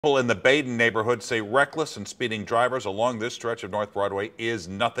People in the Baden neighborhood say reckless and speeding drivers along this stretch of North Broadway is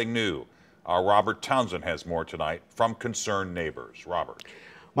nothing new. Our Robert Townsend has more tonight from concerned neighbors. Robert.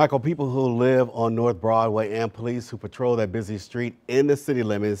 Michael, people who live on North Broadway and police who patrol that busy street in the city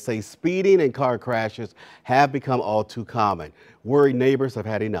limits say speeding and car crashes have become all too common. Worried neighbors have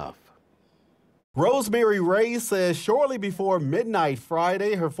had enough. Rosemary Ray says shortly before midnight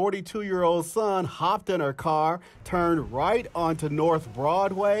Friday, her 42-year-old son hopped in her car, turned right onto North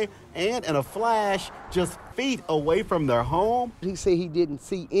Broadway, and in a flash, just feet away from their home. He said he didn't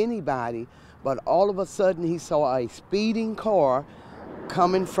see anybody, but all of a sudden he saw a speeding car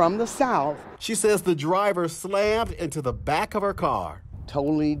coming from the south. She says the driver slammed into the back of her car.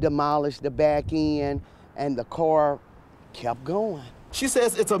 Totally demolished the back end, and the car kept going. She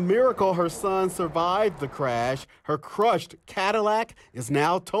says it's a miracle her son survived the crash. Her crushed Cadillac is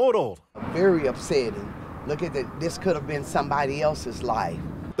now totaled. Very upsetting. Look at that. This could have been somebody else's life.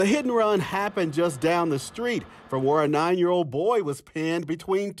 The hit and run happened just down the street from where a 9-year-old boy was pinned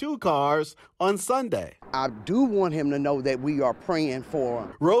between two cars on Sunday. I do want him to know that we are praying for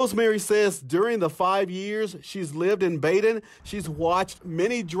him. Rosemary says during the 5 years she's lived in Baden, she's watched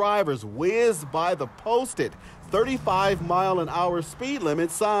many drivers whiz by the posted 35-mile-an-hour speed limit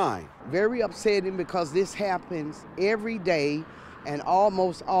sign. Very upsetting because this happens every day and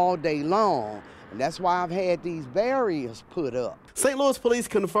almost all day long. And that's why I've had these barriers put up. St. Louis police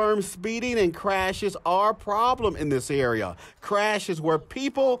confirm speeding and crashes are a problem in this area. Crashes where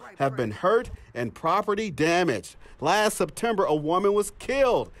people have been hurt and property damaged. Last September, a woman was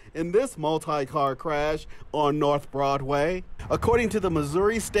killed in this multi-car crash on North Broadway. According to the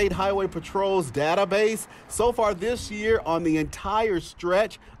Missouri State Highway Patrol's database, so far this year on the entire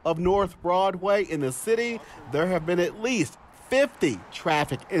stretch of North Broadway in the city, there have been at least 50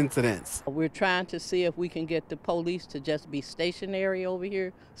 traffic incidents. We're trying to see if we can get the police to just be stationary over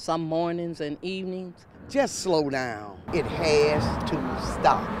here some mornings and evenings. Just slow down. It has to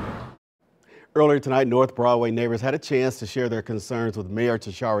stop. Earlier tonight, North Broadway neighbors had a chance to share their concerns with Mayor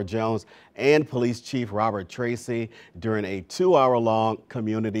Tashara Jones and Police Chief Robert Tracy during a 2-hour-long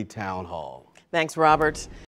community town hall. Thanks, Robert.